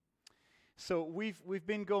So we've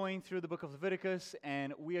been going through the book of Leviticus,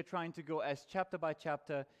 and we are trying to go as chapter by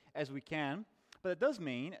chapter as we can. But it does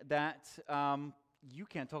mean that you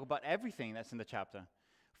can't talk about everything that's in the chapter.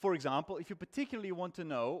 For example, if you particularly want to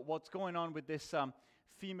know what's going on with this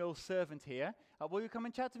female servant here, will you come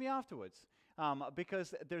and chat to me afterwards?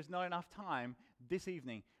 Because there's not enough time this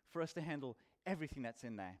evening for us to handle everything that's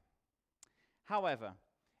in there. However,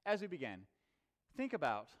 as we begin, think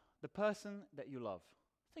about the person that you love.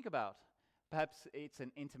 Think about, perhaps it's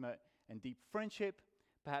an intimate and deep friendship,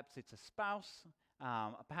 perhaps it's a spouse,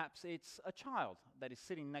 perhaps it's a child that is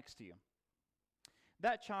sitting next to you.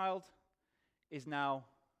 That child is now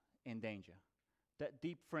in danger. That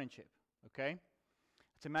deep friendship, okay?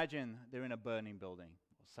 Let's imagine they're in a burning building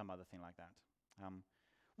or some other thing like that.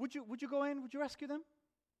 Would you go in? Would you rescue them?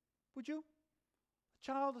 Would you? A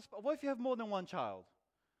child? What if you have more than one child?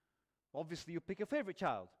 Obviously, you pick your favorite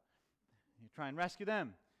child. You try and rescue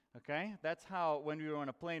them, okay? That's how, when we were on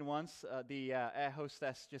a plane once, the air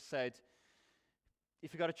hostess just said,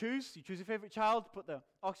 if you got to choose, you choose your favorite child, put the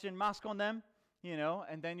oxygen mask on them,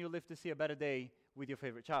 and then you'll live to see a better day with your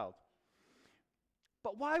favorite child.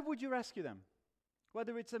 But why would you rescue them?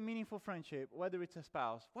 Whether it's a meaningful friendship, whether it's a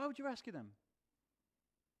spouse, why would you rescue them?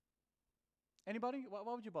 Anybody? Why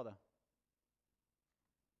would you bother?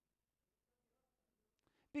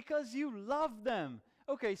 Because you love them.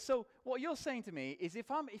 Okay, so what you're saying to me is if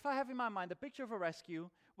I have in my mind the picture of a rescue,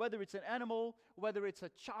 whether it's an animal, whether it's a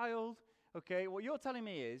child, okay, what you're telling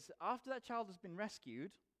me is after that child has been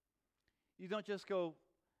rescued, you don't just go,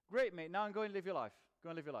 great, mate, now I'm going to live your life. Go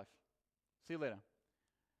and live your life. See you later.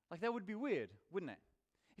 Like, that would be weird, wouldn't it?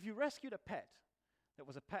 If you rescued a pet that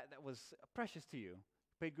was precious to you,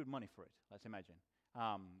 paid good money for it, let's imagine.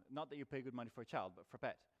 Not that you pay good money for a child, but for a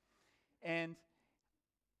pet. And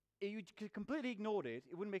you completely ignored it,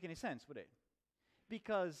 it wouldn't make any sense, would it?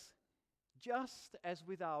 Because just as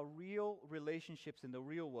with our real relationships in the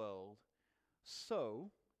real world,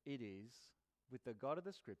 so it is with the God of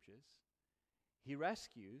the Scriptures. He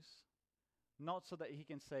rescues, not so that he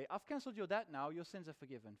can say, I've canceled your debt now, your sins are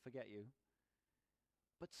forgiven, forget you.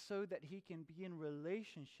 But so that he can be in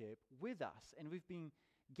relationship with us. And we've been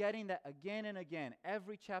getting that again and again,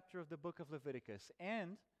 every chapter of the book of Leviticus.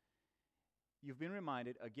 And you've been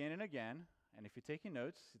reminded again and again, and if you're taking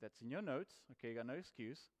notes, that's in your notes, okay, you got no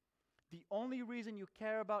excuse. The only reason you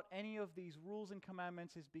care about any of these rules and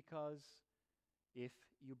commandments is because if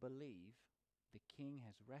you believe the King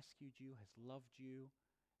has rescued you, has loved you,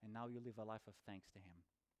 and now you live a life of thanks to him.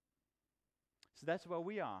 So that's where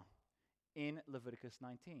we are in Leviticus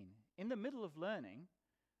 19. In the middle of learning,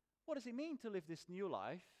 what does it mean to live this new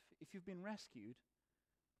life if you've been rescued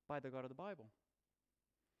by the God of the Bible?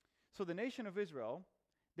 So the nation of Israel,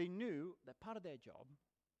 they knew that part of their job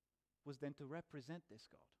was then to represent this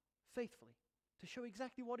God faithfully, to show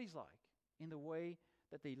exactly what he's like in the way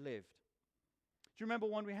that they lived. Do you remember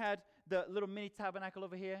when we had the little mini tabernacle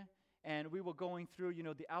over here, and we were going through,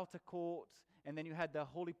 the outer court, and then you had the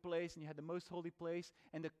holy place, and you had the most holy place,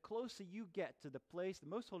 and the closer you get to the place, the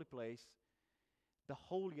most holy place, the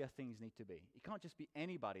holier things need to be. It can't just be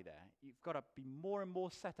anybody there. You've got to be more and more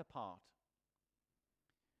set apart.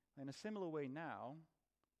 In a similar way now,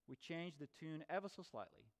 we change the tune ever so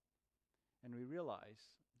slightly, and we realize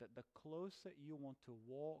that the closer you want to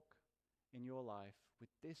walk in your life with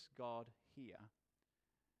this God here,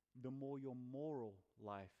 the more your moral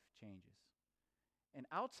life changes. And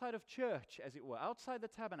outside of church, as it were, outside the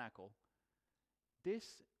tabernacle,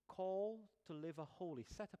 this call to live a holy,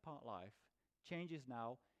 set-apart life changes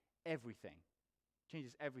now everything.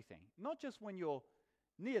 Changes everything. Not just when you're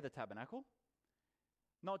near the tabernacle,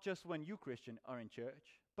 not just when you, Christian, are in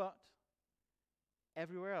church, but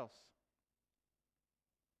everywhere else.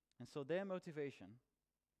 And so their motivation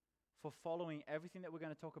for following everything that we're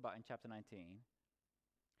going to talk about in chapter 19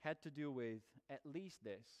 had to do with at least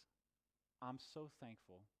this. I'm so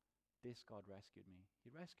thankful this God rescued me. He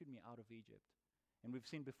rescued me out of Egypt. And we've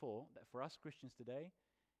seen before that for us Christians today,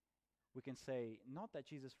 we can say not that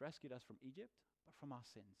Jesus rescued us from Egypt, but from our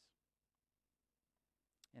sins.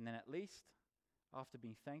 And then at least after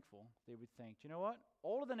being thankful, they would think, you know what?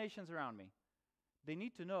 All of the nations around me, they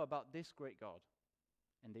need to know about this great God.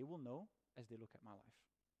 And they will know as they look at my life.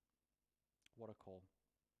 What a call.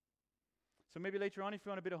 So maybe later on, if you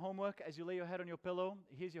want a bit of homework, as you lay your head on your pillow,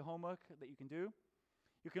 here's your homework that you can do.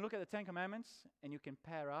 You can look at the Ten Commandments, and you can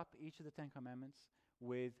pair up each of the Ten Commandments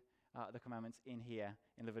with the commandments in here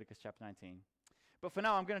in Leviticus chapter 19. But for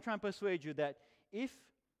now, I'm going to try and persuade you that if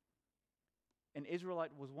an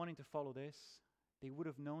Israelite was wanting to follow this, they would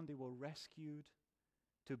have known they were rescued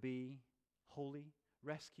to be holy,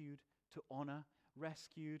 rescued to honor,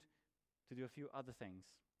 rescued to do a few other things.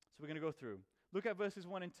 So we're going to go through. Look at verses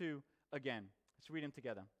 1 and 2 again. Let's read them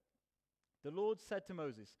together. The Lord said to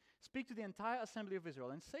Moses, "Speak to the entire assembly of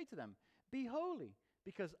Israel and say to them, 'Be holy,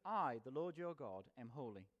 because I, the Lord your God, am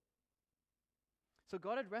holy.'" So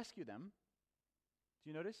God had rescued them, do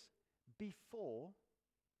you notice? Before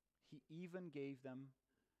he even gave them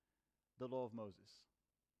the law of Moses.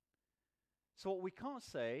 So what we can't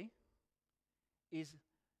say is,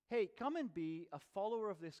 "Hey, come and be a follower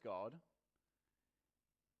of this God,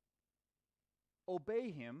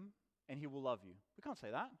 obey him, and he will love you." We can't say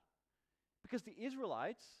that. Because the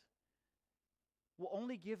Israelites were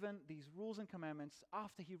only given these rules and commandments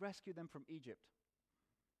after he rescued them from Egypt.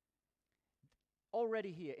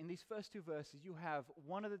 Already here, in these first two verses, you have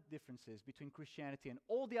one of the differences between Christianity and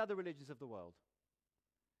all the other religions of the world.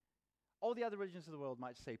 All the other religions of the world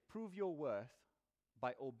might say, prove your worth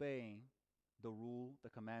by obeying the rule, the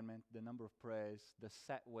commandment, the number of prayers, the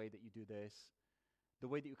set way that you do this, the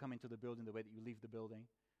way that you come into the building, the way that you leave the building.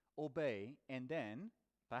 Obey, and then,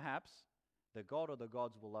 perhaps, the God or the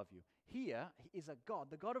gods will love you. Here is a God,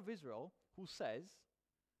 the God of Israel, who says,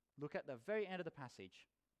 look at the very end of the passage,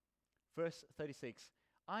 verse 36,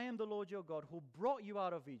 "I am the Lord your God who brought you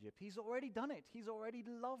out of Egypt." He's already done it. He's already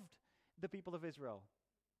loved the people of Israel.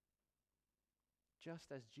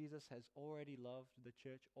 Just as Jesus has already loved the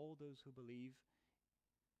church, all those who believe,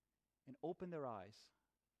 and opened their eyes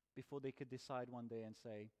before they could decide one day and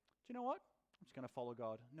say, "Do you know what? I'm just going to follow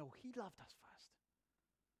God." No, he loved us first.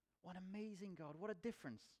 What an amazing God. What a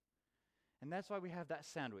difference. And that's why we have that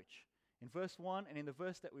sandwich. In verse 1 and in the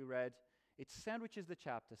verse that we read, it sandwiches the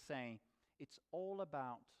chapter saying it's all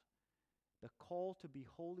about the call to be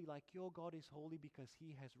holy like your God is holy because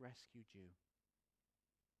he has rescued you.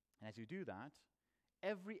 And as you do that,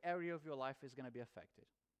 every area of your life is going to be affected.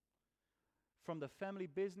 From the family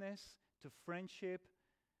business to friendship,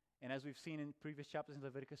 and as we've seen in previous chapters in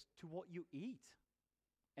Leviticus, to what you eat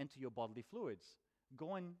and to your bodily fluids.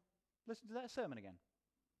 Go and listen to that sermon again.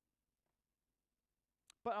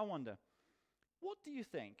 But I wonder, what do you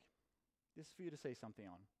think? This is for you to say something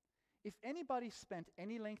on. If anybody spent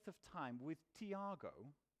any length of time with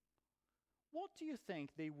Thiago, what do you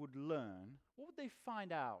think they would learn? What would they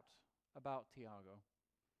find out about Thiago?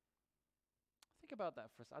 Think about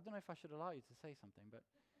that for a second. I don't know if I should allow you to say something, but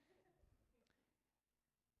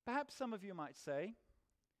perhaps some of you might say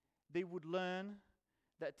they would learn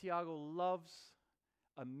that Thiago loves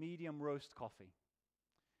a medium roast coffee,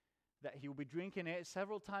 that he will be drinking it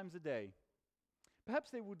several times a day.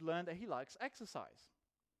 Perhaps they would learn that he likes exercise,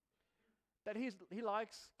 that he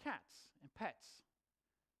likes cats and pets,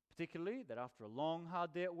 particularly that after a long,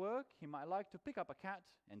 hard day at work, he might like to pick up a cat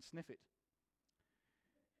and sniff it.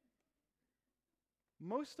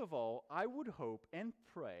 Most of all, I would hope and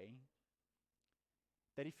pray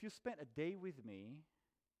that if you spent a day with me,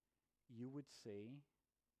 you would see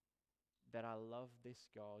that I love this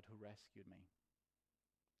God who rescued me.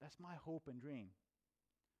 That's my hope and dream.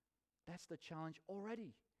 That's the challenge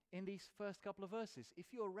already in these first couple of verses.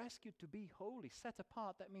 If you are rescued to be holy, set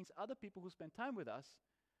apart, that means other people who spend time with us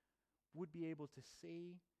would be able to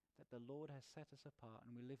see that the Lord has set us apart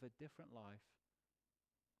and we live a different life.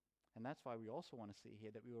 And that's why we also want to see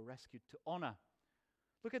here that we were rescued to honor.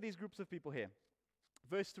 Look at these groups of people here.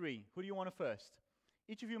 Verse 3, who do you want first?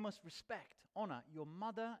 Each of you must respect, honor your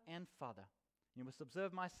mother and father. You must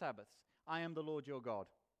observe my Sabbaths. I am the Lord your God.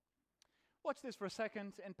 Watch this for a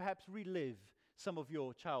second and perhaps relive some of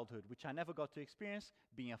your childhood, which I never got to experience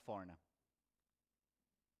being a foreigner.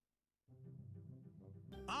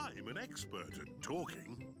 I'm an expert at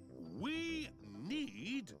talking. We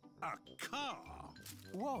need a car.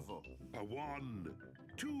 Uovo. A 1,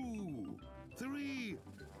 2, 3,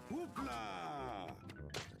 whoopla!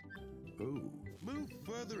 Oh, move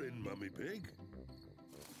further in, Mummy Pig.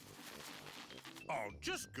 I'll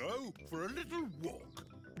just go for a little walk.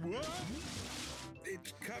 Whoa!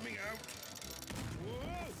 It's coming out.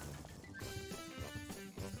 Whoa!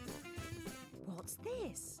 What's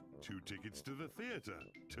this? 2 tickets to the theatre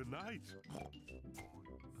tonight.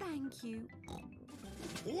 Thank you.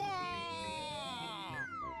 Whoa!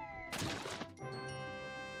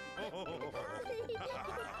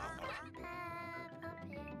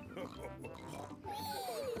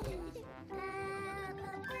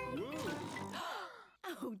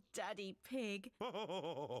 Oh, Daddy Pig.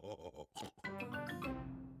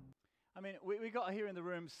 I mean, we got here in the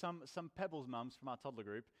room some Pebbles mums from our toddler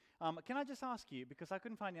group. Can I just ask you, because I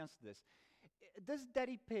couldn't find the answer to this, does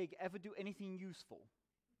Daddy Pig ever do anything useful?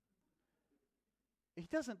 He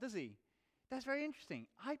doesn't, does he? That's very interesting.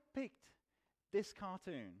 I picked this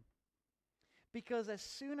cartoon because as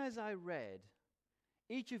soon as I read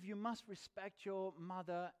Each of you must respect your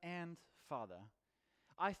mother and father.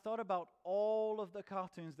 I thought about all of the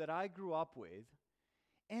cartoons that I grew up with,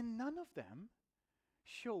 and none of them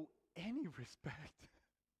show any respect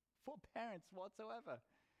for parents whatsoever.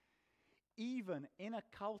 Even in a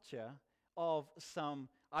culture of some,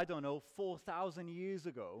 4,000 years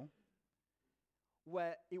ago,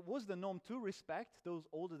 where it was the norm to respect those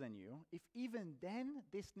older than you, if even then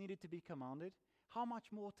this needed to be commanded, how much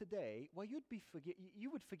more today, where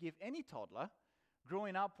you would forgive any toddler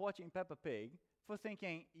growing up watching Peppa Pig for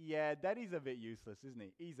thinking, yeah, Daddy's a bit useless, isn't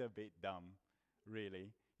he? He's a bit dumb,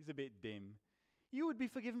 really. He's a bit dim. You would be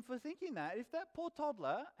forgiven for thinking that if that poor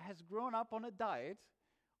toddler has grown up on a diet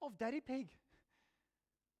of Daddy Pig.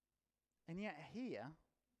 And yet here,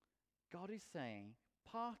 God is saying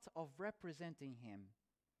part of representing him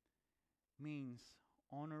means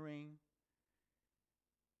honoring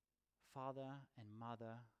father and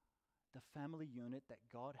mother, the family unit that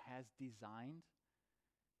God has designed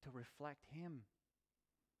to reflect him.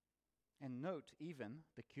 And note even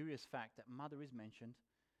the curious fact that mother is mentioned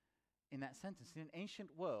in that sentence. In an ancient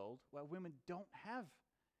world where women don't have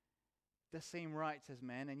the same rights as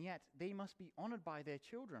men, and yet they must be honored by their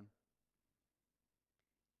children.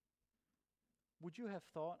 Would you have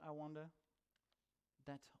thought, I wonder,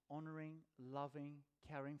 that honoring, loving,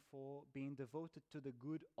 caring for, being devoted to the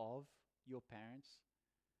good of your parents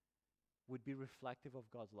would be reflective of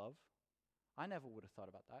God's love? I never would have thought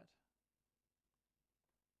about that.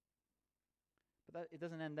 But it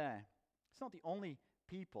doesn't end there. It's not the only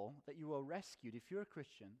people that you are rescued, if you're a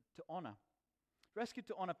Christian, to honor. Rescued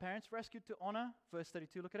to honor parents, rescued to honor, verse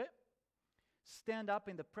 32, look at it. Stand up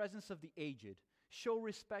in the presence of the aged. Show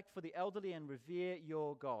respect for the elderly and revere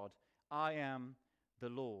your God. I am the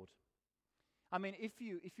Lord. I mean, if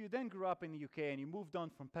you then grew up in the UK and you moved on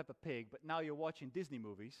from Peppa Pig, but now you're watching Disney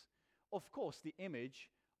movies, of course the image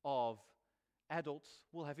of adults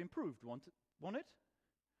will have improved, won't it?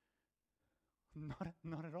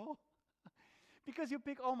 Not at all. Because you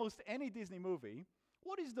pick almost any Disney movie,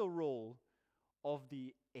 what is the role of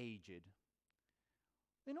the aged?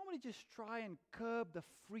 They normally just try and curb the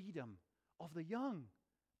freedom of the young,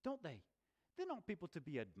 don't they? They're not people to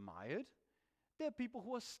be admired. They're people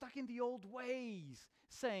who are stuck in the old ways,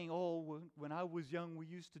 saying, oh, when I was young, we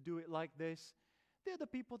used to do it like this. They're the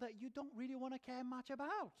people that you don't really want to care much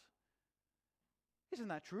about. Isn't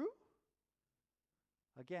that true?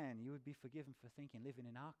 Again, you would be forgiven for thinking, living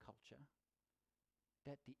in our culture,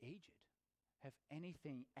 that the aged have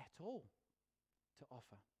anything at all to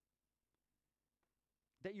offer.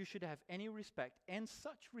 That you should have any respect, and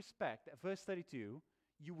such respect that verse 32,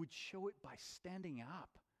 you would show it by standing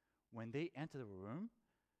up when they enter the room.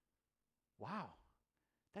 Wow,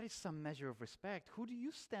 that is some measure of respect. Who do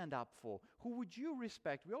you stand up for? Who would you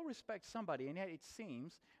respect? We all respect somebody, and yet it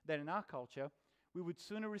seems that in our culture, we would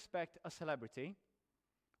sooner respect a celebrity,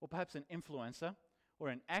 or perhaps an influencer, or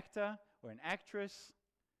an actor, or an actress,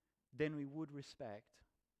 than we would respect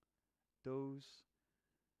those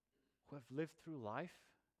who have lived through life,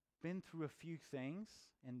 been through a few things,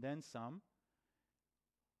 and then some.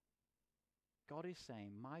 God is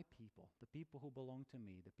saying, my people, the people who belong to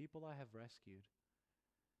me, the people I have rescued,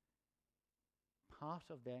 part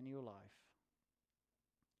of their new life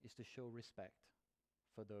is to show respect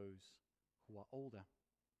for those who are older.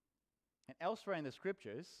 And elsewhere in the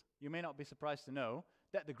scriptures, you may not be surprised to know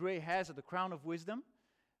that the gray hairs are the crown of wisdom,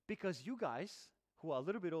 because you guys, who are a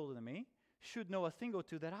little bit older than me, should know a thing or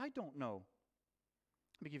two that I don't know.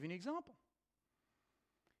 Let me give you an example.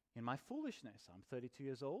 In my foolishness, I'm 32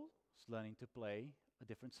 years old, learning to play a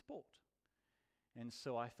different sport. And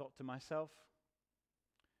so I thought to myself,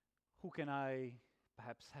 who can I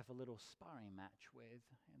perhaps have a little sparring match with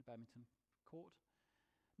in a badminton court?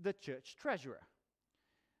 The church treasurer.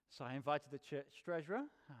 So I invited the church treasurer,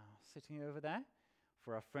 sitting over there,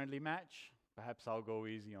 for a friendly match. Perhaps I'll go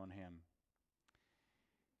easy on him.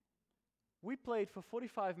 We played for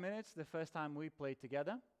 45 minutes the first time we played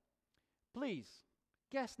together. Please,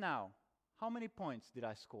 guess now, how many points did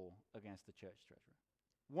I score against the church treasurer?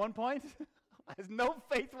 1 point? There's no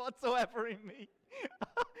faith whatsoever in me.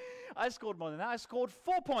 I scored more than that. I scored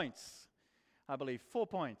 4 points. I believe 4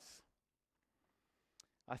 points.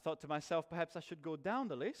 I thought to myself, perhaps I should go down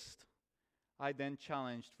the list. I then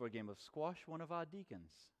challenged for a game of squash one of our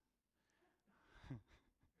deacons.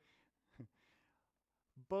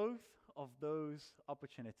 Both of those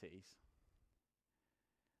opportunities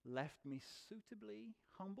left me suitably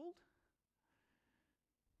humbled.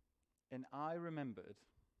 And I remembered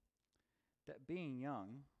that being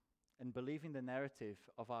young and believing the narrative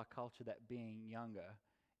of our culture that being younger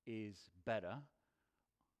is better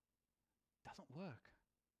doesn't work.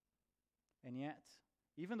 And yet,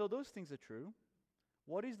 even though those things are true,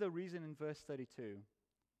 what is the reason in verse 32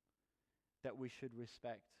 that we should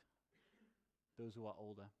respect those who are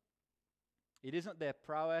older? It isn't their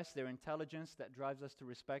prowess, their intelligence that drives us to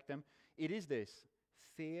respect them. It is this: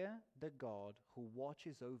 fear the God who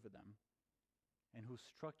watches over them and who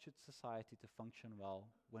structured society to function well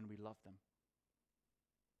when we love them.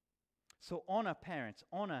 So honor parents,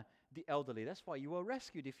 honor the elderly. That's why you are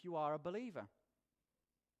rescued if you are a believer.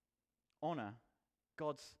 Honor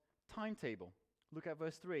God's timetable. Look at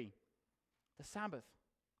verse 3. The Sabbath.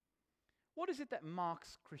 What is it that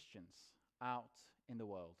marks Christians out in the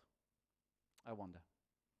world? I wonder.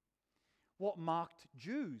 What marked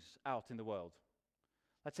Jews out in the world?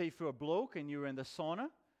 Let's say if you're a bloke and you're in the sauna,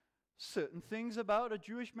 certain things about a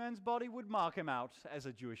Jewish man's body would mark him out as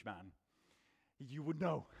a Jewish man. You would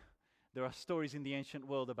know. There are stories in the ancient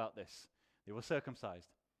world about this. They were circumcised.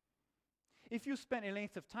 If you spent a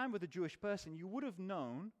length of time with a Jewish person, you would have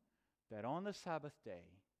known that on the Sabbath day,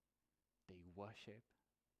 they worship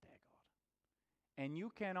their God. And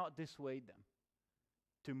you cannot dissuade them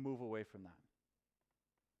to move away from that.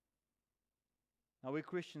 Now, we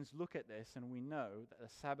Christians look at this and we know that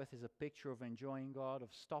the Sabbath is a picture of enjoying God, of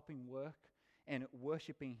stopping work and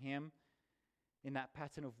worshiping Him in that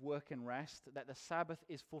pattern of work and rest, that the Sabbath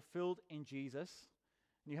is fulfilled in Jesus.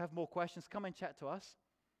 And you have more questions, come and chat to us.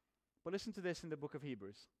 But listen to this in the book of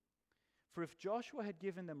Hebrews. For if Joshua had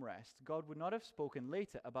given them rest, God would not have spoken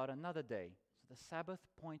later about another day. So the Sabbath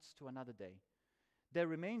points to another day. There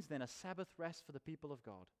remains then a Sabbath rest for the people of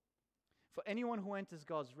God. For anyone who enters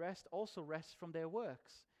God's rest also rests from their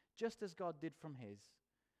works, just as God did from His.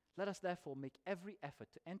 Let us therefore make every effort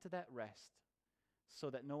to enter that rest, so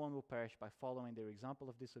that no one will perish by following their example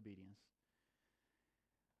of disobedience.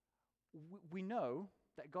 We know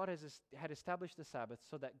that God had established the Sabbath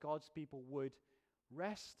so that God's people would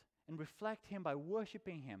rest and reflect Him by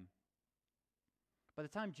worshiping Him. By the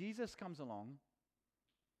time Jesus comes along,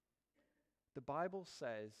 the Bible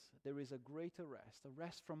says there is a greater rest, a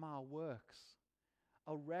rest from our works,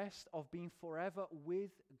 a rest of being forever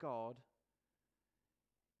with God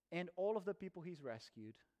and all of the people He's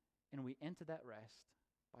rescued, and we enter that rest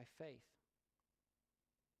by faith.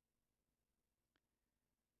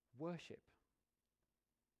 Worship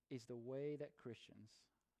is the way that Christians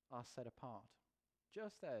are set apart,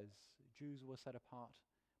 just as Jews were set apart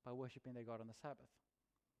by worshiping their God on the Sabbath.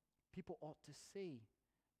 People ought to see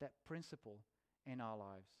that principle in our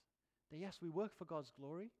lives. That yes, we work for God's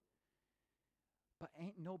glory, but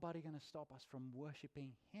ain't nobody going to stop us from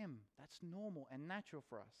worshiping Him. That's normal and natural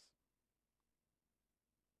for us.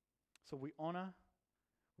 So we're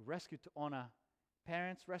rescued to honor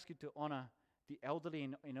parents, rescued to honor the elderly.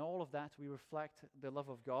 In all of that, we reflect the love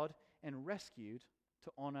of God, and rescued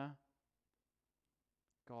to honor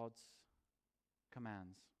God's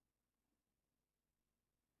commands.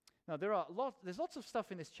 Now, there's lots of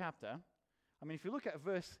stuff in this chapter. I mean, if you look at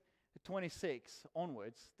verse 26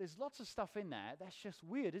 onwards, there's lots of stuff in there that's just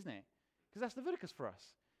weird, isn't it? Because that's Leviticus for us.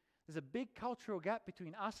 There's a big cultural gap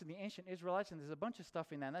between us and the ancient Israelites, and there's a bunch of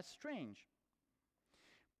stuff in there, and that's strange.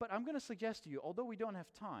 But I'm going to suggest to you, although we don't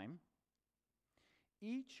have time,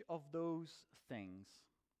 each of those things,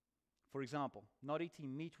 for example, not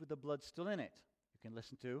eating meat with the blood still in it. You can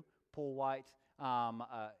listen to Paul White,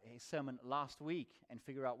 his sermon last week, and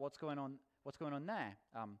figure out what's going on there.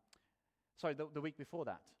 The week before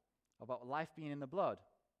that, about life being in the blood.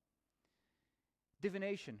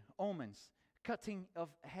 Divination, omens, cutting of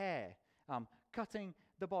hair, cutting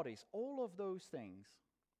the bodies. All of those things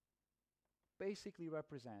basically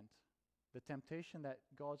represent the temptation that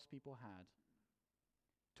God's people had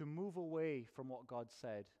to move away from what God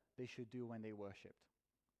said they should do when they worshipped.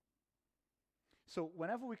 So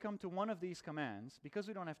whenever we come to one of these commands, because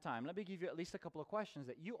we don't have time, let me give you at least a couple of questions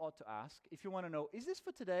that you ought to ask if you want to know, is this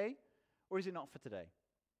for today or is it not for today?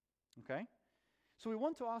 Okay? So we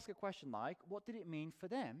want to ask a question like, what did it mean for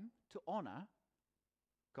them to honor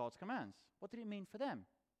God's commands? What did it mean for them?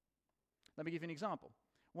 Let me give you an example.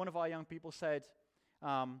 One of our young people said,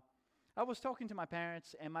 I was talking to my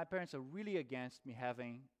parents, and my parents are really against me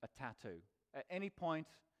having a tattoo at any point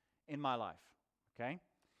in my life. Okay?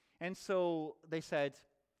 And so they said,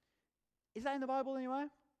 is that in the Bible anywhere?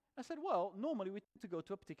 I said, well, normally we tend to go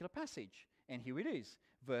to a particular passage. And here it is,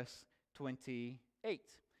 verse 28.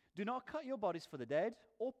 Do not cut your bodies for the dead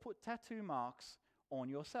or put tattoo marks on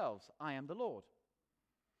yourselves. I am the Lord.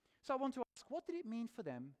 So I want to ask, what did it mean for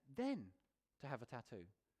them then to have a tattoo?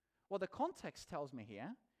 Well, the context tells me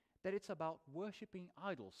here that it's about worshipping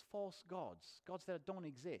idols, false gods, gods that don't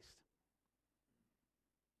exist.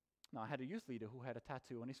 Now, I had a youth leader who had a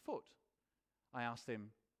tattoo on his foot. I asked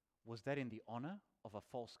him, Was that in the honor of a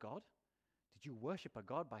false god? Did you worship a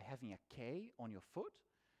god by having a K on your foot?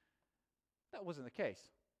 That wasn't the case.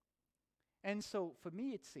 And so for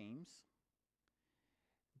me it seems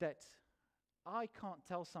that I can't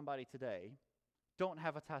tell somebody today, don't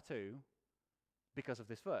have a tattoo because of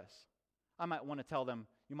this verse. I might want to tell them,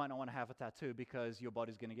 you might not want to have a tattoo because your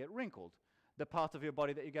body's going to get wrinkled. The part of your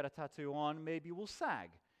body that you get a tattoo on maybe will sag,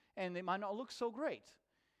 and it might not look so great.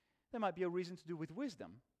 There might be a reason to do with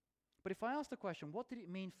wisdom. But if I ask the question, what did it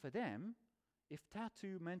mean for them? If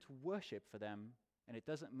tattoo meant worship for them, and it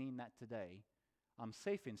doesn't mean that today, I'm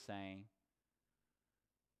safe in saying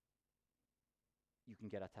you can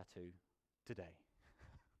get a tattoo today.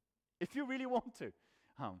 If you really want to.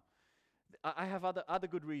 I have other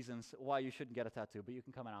good reasons why you shouldn't get a tattoo, but you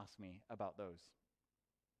can come and ask me about those.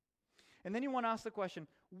 And then you want to ask the question,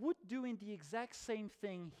 would doing the exact same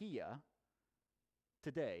thing here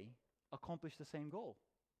today accomplish the same goal?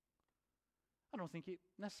 I don't think it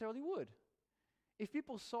necessarily would. If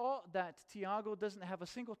people saw that Thiago doesn't have a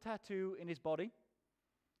single tattoo in his body,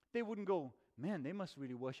 they wouldn't go, man, they must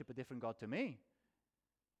really worship a different God to me.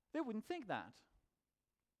 They wouldn't think that.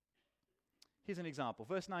 Here's an example.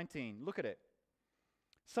 Verse 19, look at it.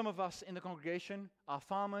 Some of us in the congregation are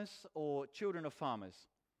farmers or children of farmers.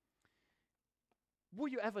 Were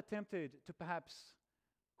you ever tempted to perhaps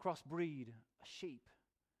crossbreed a sheep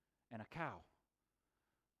and a cow?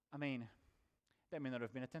 I mean, that may not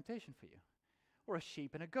have been a temptation for you. Or a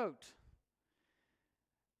sheep and a goat.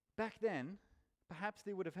 Back then, perhaps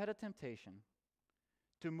they would have had a temptation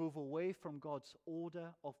to move away from God's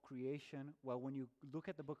order of creation, where when you look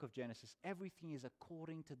at the book of Genesis, everything is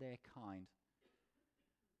according to their kind.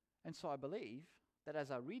 And so I believe that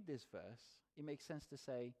as I read this verse, it makes sense to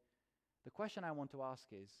say, the question I want to ask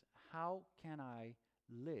is, how can I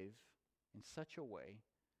live in such a way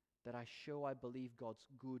that I show I believe God's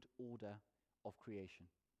good order of creation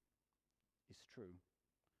is true?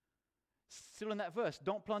 Still in that verse,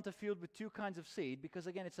 don't plant a field with two kinds of seed, because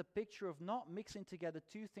again, it's a picture of not mixing together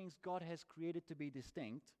two things God has created to be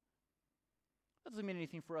distinct. That doesn't mean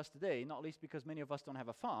anything for us today, not least because many of us don't have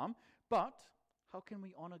a farm, but how can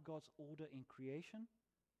we honor God's order in creation?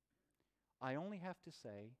 I only have to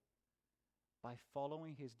say, by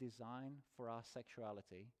following his design for our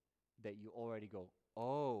sexuality, that you already go,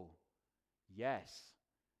 oh, yes,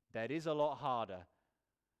 that is a lot harder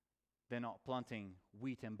than not planting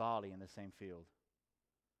wheat and barley in the same field.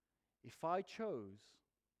 If I chose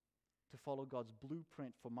to follow God's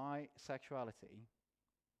blueprint for my sexuality,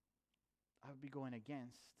 I would be going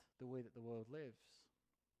against the way that the world lives.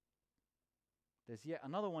 There's yet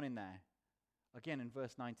another one in there, again in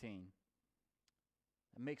verse 19.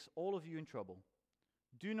 It makes all of you in trouble.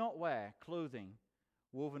 Do not wear clothing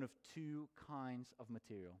woven of two kinds of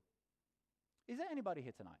material. Is there anybody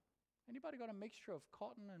here tonight? Anybody got a mixture of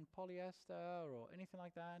cotton and polyester or anything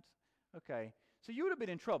like that? Okay, so you would have been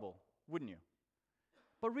in trouble, wouldn't you?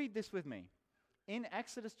 But read this with me. In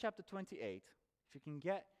Exodus chapter 28, if you can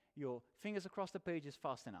get your fingers across the pages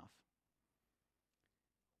fast enough,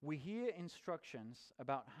 we hear instructions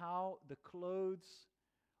about how the clothes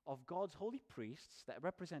of God's holy priests that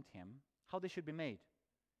represent him, how they should be made.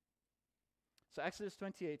 So Exodus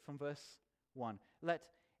 28 from verse 1. Let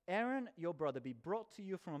Aaron, your brother, be brought to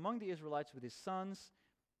you from among the Israelites with his sons,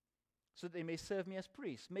 so that they may serve me as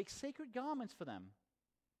priests. Make sacred garments for them.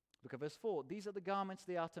 Look at verse 4. These are the garments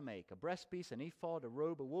they are to make: a breastpiece, an ephod, a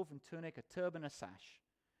robe, a woven tunic, a turban, a sash.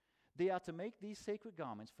 They are to make these sacred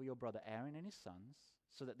garments for your brother Aaron and his sons,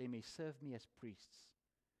 so that they may serve me as priests.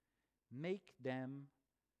 Make them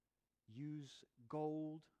use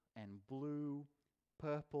gold and blue,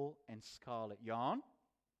 purple and scarlet yarn,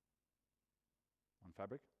 one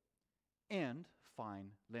fabric, and fine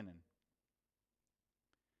linen.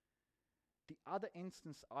 The other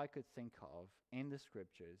instance I could think of in the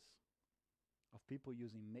scriptures of people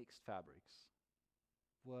using mixed fabrics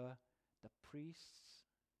were the priests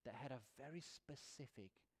that had a very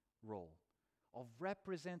specific role of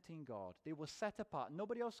representing God. They were set apart.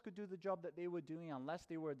 Nobody else could do the job that they were doing unless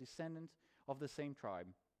they were a descendant of the same tribe.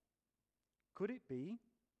 Could it be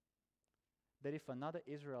that if another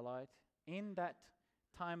Israelite in that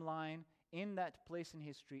timeline, in that place in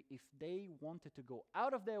history, if they wanted to go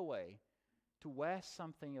out of their way to wear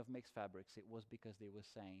something of mixed fabrics, it was because they were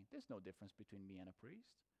saying, there's no difference between me and a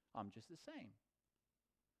priest. I'm just the same.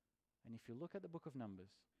 And if you look at the book of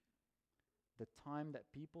Numbers, the time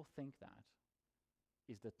that people think that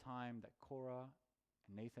is the time that Korah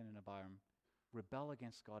and Nathan and Abiram rebel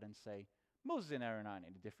against God and say, Moses and Aaron aren't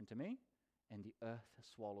any different to me, and the earth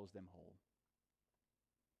swallows them whole.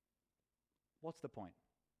 What's the point?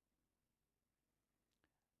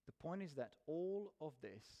 The point is that all of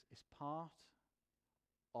this is part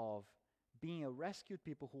of being a rescued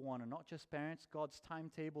people who want to not just parents God's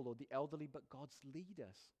timetable or the elderly, but God's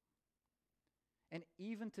leaders. And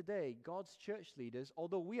even today, God's church leaders,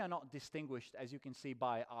 although we are not distinguished, as you can see,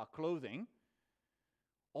 by our clothing,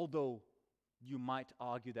 although you might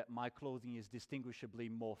argue that my clothing is distinguishably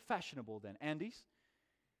more fashionable than Andy's,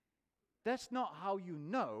 that's not how you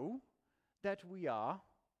know that we are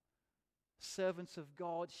servants of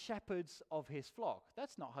God, shepherds of his flock.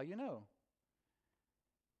 That's not how you know.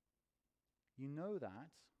 You know that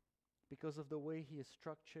because of the way he has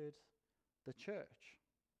structured the church,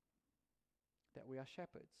 that we are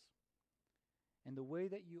shepherds. And the way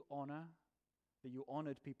that you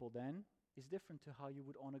honored people then, is different to how you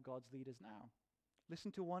would honor God's leaders now.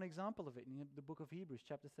 Listen to one example of it in the book of Hebrews,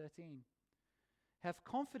 chapter 13. Have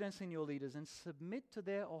confidence in your leaders and submit to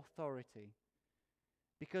their authority,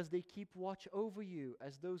 because they keep watch over you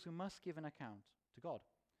as those who must give an account to God.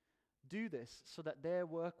 Do this so that their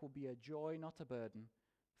work will be a joy, not a burden,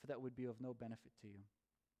 for that would be of no benefit to you.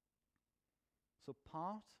 So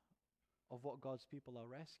part of what God's people are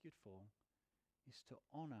rescued for is to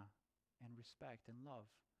honor and respect and love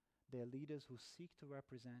their leaders who seek to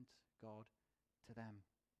represent God to them.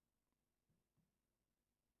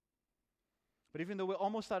 But even though we're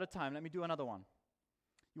almost out of time, let me do another one.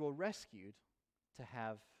 You are rescued to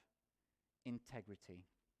have integrity.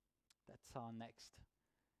 That's our next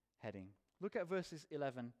heading. Look at verses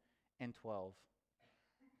 11 and 12.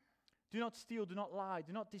 Do not steal, do not lie,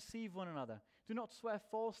 do not deceive one another. Do not swear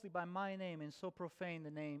falsely by my name and so profane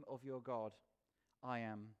the name of your God. I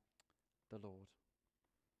am the Lord.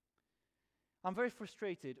 I'm very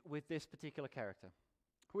frustrated with this particular character.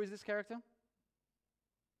 Who is this character?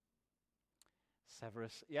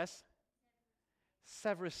 Severus, yes?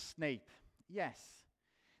 Severus Snape, yes.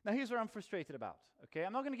 Now here's what I'm frustrated about, okay?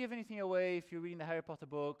 I'm not going to give anything away if you're reading the Harry Potter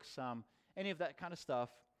books, any of that kind of stuff.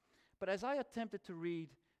 But as I attempted to read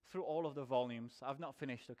through all of the volumes, I've not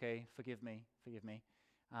finished, okay? Forgive me.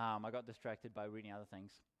 I got distracted by reading other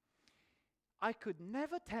things. I could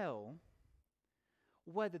never tell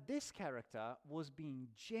whether this character was being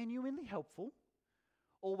genuinely helpful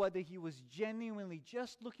or whether he was genuinely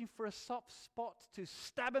just looking for a soft spot to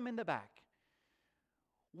stab him in the back.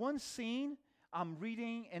 One scene, I'm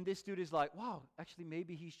reading, and this dude is like, wow, actually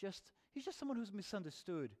maybe he's just someone who's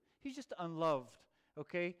misunderstood. He's just unloved,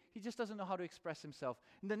 okay? He just doesn't know how to express himself.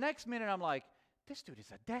 And the next minute, I'm like, this dude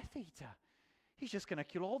is a Death Eater. He's just going to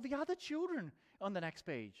kill all the other children on the next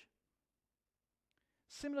page.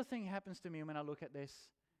 Similar thing happens to me when I look at this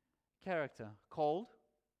character called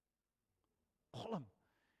Gollum.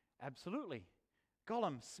 Absolutely.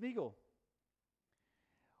 Gollum, Smeagol.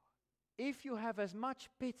 If you have as much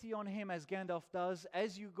pity on him as Gandalf does,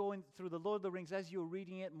 as you go through the Lord of the Rings, as you're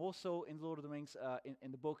reading it, more so in Lord of the Rings,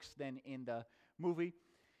 in the books than in the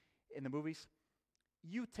movies,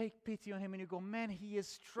 you take pity on him and you go, man, he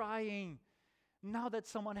is trying. Now that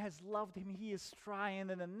someone has loved him, he is trying. And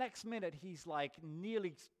then the next minute, he's like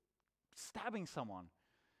nearly stabbing someone.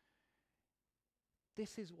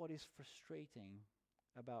 This is what is frustrating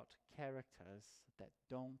about characters that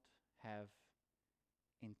don't have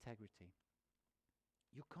integrity.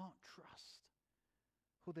 You can't trust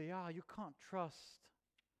who they are. You can't trust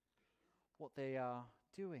what they are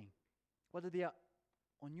doing, whether they are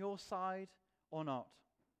on your side or not.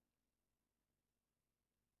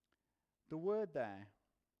 The word there,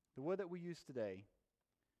 the word that we use today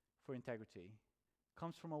for integrity,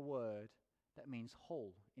 comes from a word that means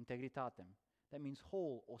whole, integritatem. That means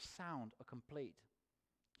whole or sound or complete.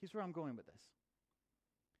 Here's where I'm going with this.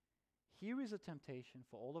 Here is a temptation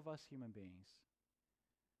for all of us human beings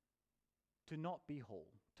to not be whole,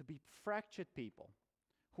 to be fractured people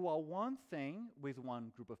who are one thing with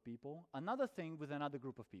one group of people, another thing with another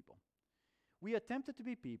group of people. We are tempted to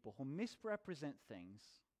be people who misrepresent things.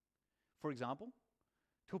 For example,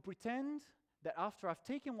 to pretend that after I've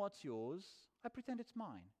taken what's yours, I pretend it's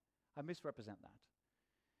mine. I misrepresent that.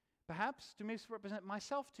 Perhaps to misrepresent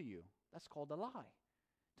myself to you. That's called a lie.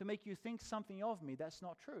 To make you think something of me that's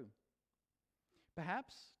not true.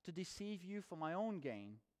 Perhaps to deceive you for my own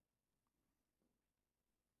gain.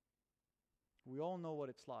 We all know what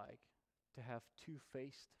it's like to have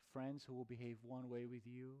two-faced friends who will behave one way with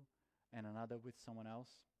you and another with someone else.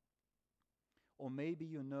 Or maybe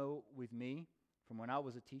you know with me from when I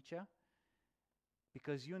was a teacher,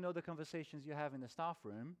 because you know the conversations you have in the staff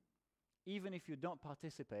room, even if you don't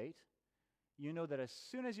participate, you know that as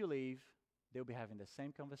soon as you leave, they'll be having the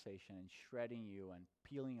same conversation and shredding you and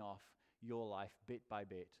peeling off your life bit by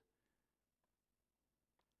bit.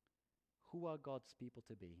 Who are God's people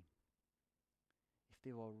to be? If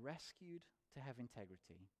They were rescued to have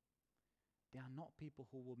integrity. They are not people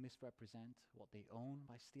who will misrepresent what they own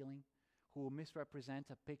by stealing, who will misrepresent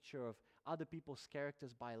a picture of other people's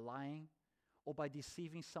characters by lying or by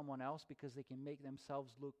deceiving someone else because they can make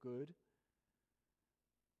themselves look good.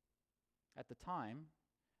 At the time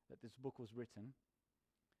that this book was written,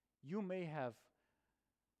 you may have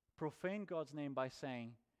profaned God's name by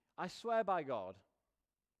saying, I swear by God,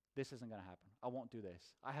 this isn't going to happen. I won't do this.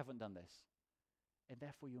 I haven't done this. And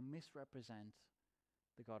therefore you misrepresent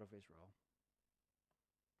the God of Israel.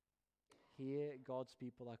 Here, God's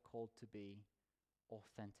people are called to be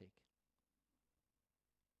authentic.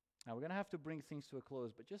 Now, we're going to have to bring things to a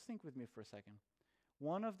close, but just think with me for a second.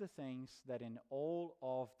 One of the things that in all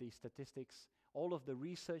of the statistics, all of the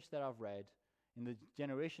research that I've read, in the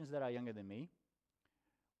generations that are younger than me,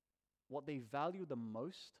 what they value the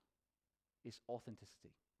most is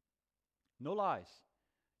authenticity. No lies.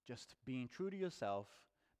 Just being true to yourself,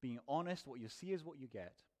 being honest, what you see is what you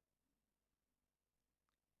get.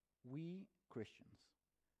 We Christians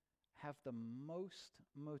have the most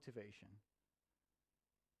motivation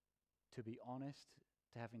to be honest,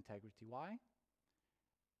 to have integrity. Why?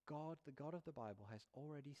 God, the God of the Bible, has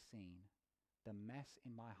already seen the mess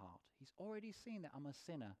in my heart. He's already seen that I'm a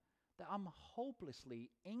sinner, that I'm hopelessly,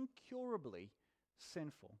 incurably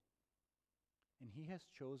sinful. And He has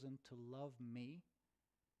chosen to love me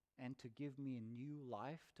and to give me a new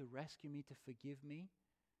life, to rescue me, to forgive me.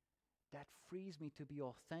 That frees me to be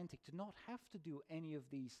authentic, to not have to do any of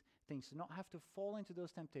these things, to not have to fall into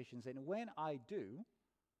those temptations. And when I do,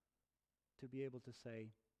 to be able to say,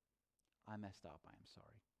 I messed up, I am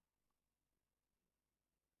sorry.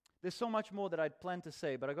 There's so much more that I'd planned to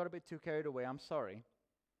say, but I got a bit too carried away. I'm sorry.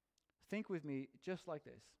 Think with me just like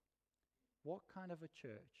this. What kind of a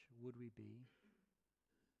church would we be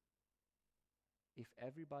if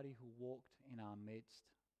everybody who walked in our midst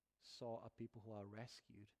saw a people who are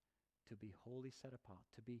rescued to be wholly set apart,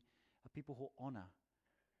 to be a people who honor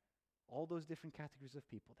all those different categories of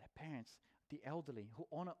people, their parents, the elderly, who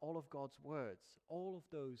honor all of God's words, all of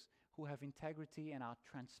those who have integrity and are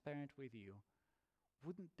transparent with you?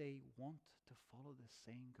 Wouldn't they want to follow the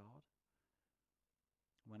same God?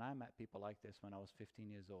 When I met people like this when I was 15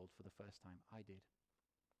 years old for the first time, I did.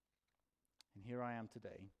 And here I am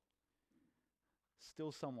today,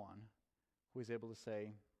 still someone who is able to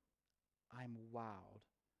say, I'm wowed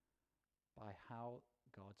by how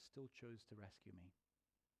God still chose to rescue me.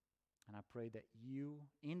 And I pray that you,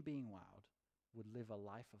 in being wowed, would live a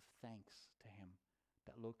life of thanks to Him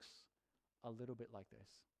that looks a little bit like this.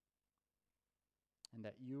 And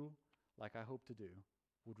that you, like I hope to do,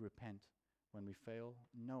 would repent when we fail,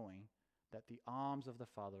 knowing that the arms of the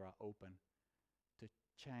Father are open to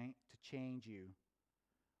change you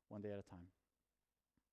one day at a time.